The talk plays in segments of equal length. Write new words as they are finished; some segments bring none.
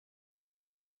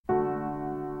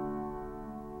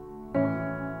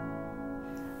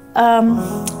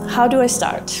how do I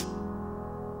start?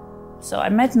 So I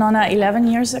met Nona 11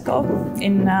 years ago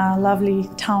in lovely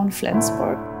town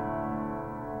Flensburg.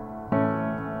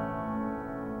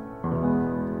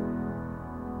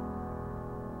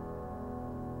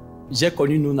 J'ai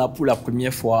connu Nona pour la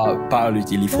première fois par le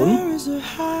téléphone.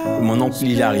 Mon oncle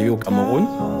il est arrivé au Cameroun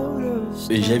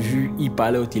et j'ai vu il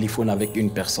parlait au téléphone avec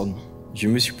une personne. Je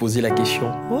me suis posé la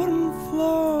question,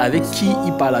 avec qui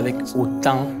il parle avec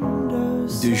autant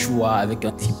de joie, avec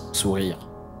un type sourire?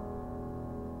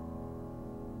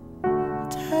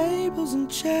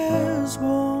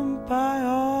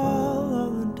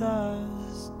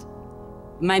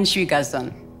 Mein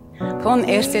Schwiegersohn. Von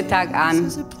ersten Tag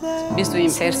an bist du im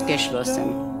Herz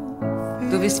geschlossen.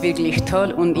 Du bist wirklich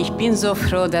toll und ich bin so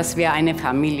froh, dass wir eine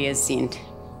Familie sind.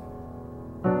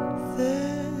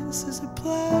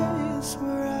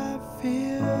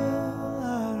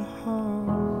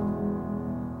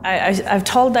 I've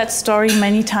told that story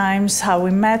many times, how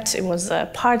we met. It was a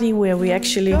party where we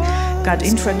actually got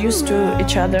introduced to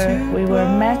each other. We were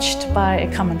matched by a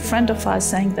common friend of ours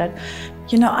saying that,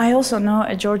 you know, I also know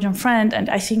a Georgian friend and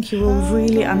I think you will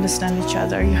really understand each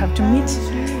other. You have to meet.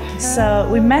 So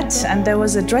we met and there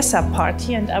was a dress-up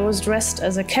party and I was dressed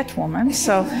as a Catwoman.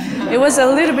 So it was a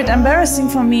little bit embarrassing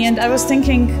for me and I was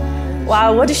thinking,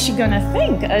 wow, what is she gonna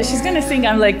think? She's gonna think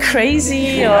I'm like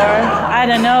crazy or I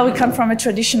don't know, we come from a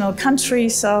traditional country,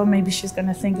 so maybe she's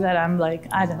gonna think that I'm like,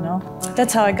 I don't know.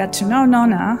 That's how I got to know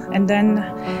Nona, and then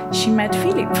she met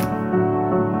Philippe.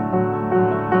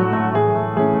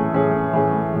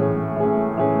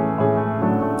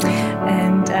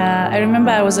 And I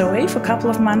remember I was away for a couple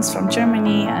of months from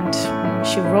Germany and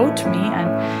she wrote me,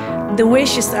 and the way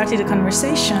she started the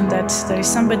conversation that there is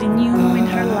somebody new in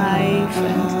her life,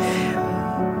 and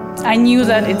I knew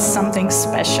that it's something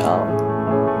special.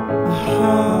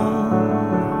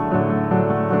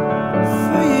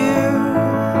 For you,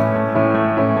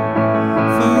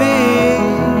 for me.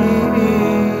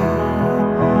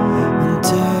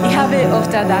 Ich habe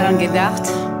oft daran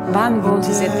gedacht, wann wohl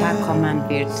dieser Tag kommen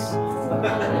wird.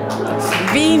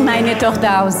 Wie meine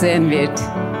Tochter aussehen wird.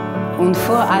 Und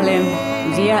vor allem,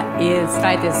 wie ihr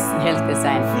zweites Hälfte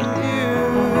sein wird.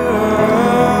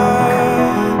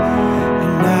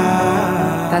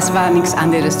 Das war nichts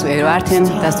anderes zu erwarten,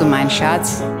 dass du, mein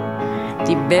Schatz,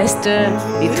 die beste,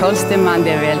 die tollste Mann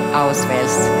der Welt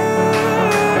auswählst.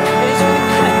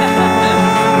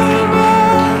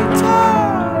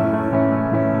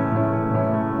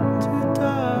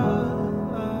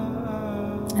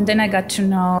 And then I got to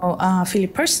know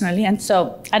Philippe personally, and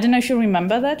so I don't know if you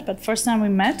remember that, but first time we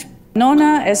met,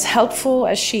 Nona, as helpful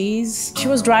as she is, she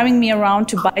was driving me around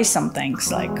to buy some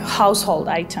things, like household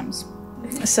items.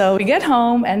 So we get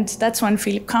home, and that's when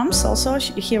Philippe comes also.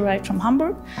 He arrived from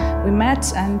Hamburg. We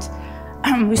met, and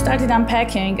we started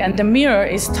unpacking, and the mirror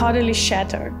is totally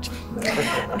shattered.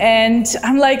 And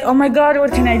I'm like, oh my God,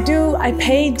 what can I do? I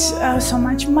paid so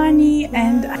much money.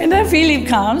 And then Philippe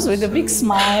comes with a big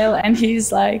smile, and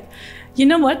he's like, you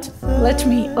know what, let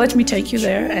me take you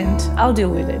there and I'll deal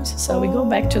with it. So we go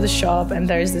back to the shop and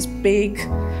there's this big,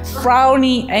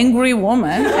 frowny, angry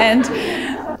woman, and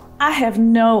I have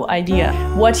no idea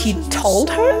what he told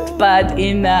her, but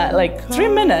in like 3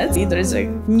 minutes, there is a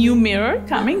new mirror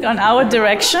coming on our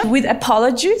direction with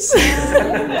apologies.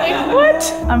 Like, what?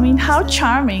 I mean, how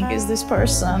charming is this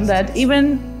person that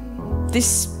even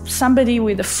somebody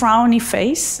with a frowny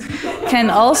face can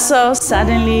also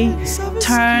suddenly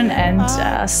turn and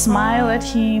smile at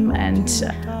him. And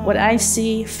what I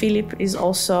see, Philippe is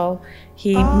also,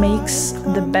 he makes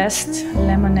the best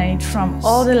lemonade from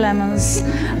all the lemons,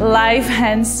 live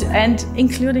hands, and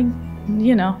including,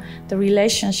 you know, the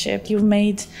relationship. You've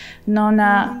made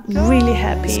Nona really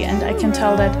happy, and I can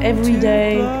tell that every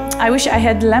day. I wish I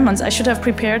had lemons. I should have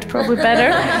prepared probably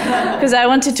better, because I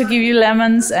wanted to give you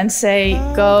lemons and say,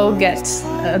 go get,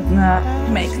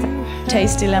 make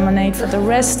tasty lemonade for the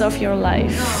rest of your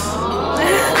life.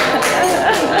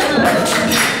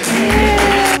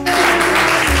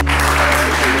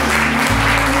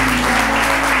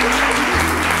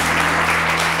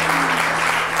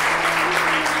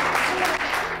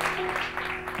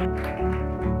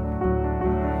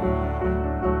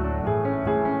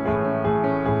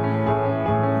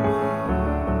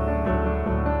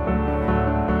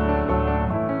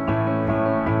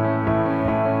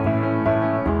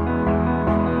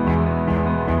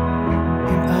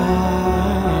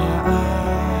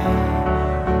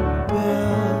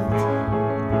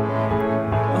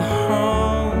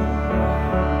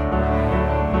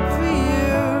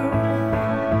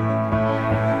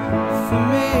 For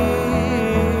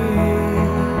me.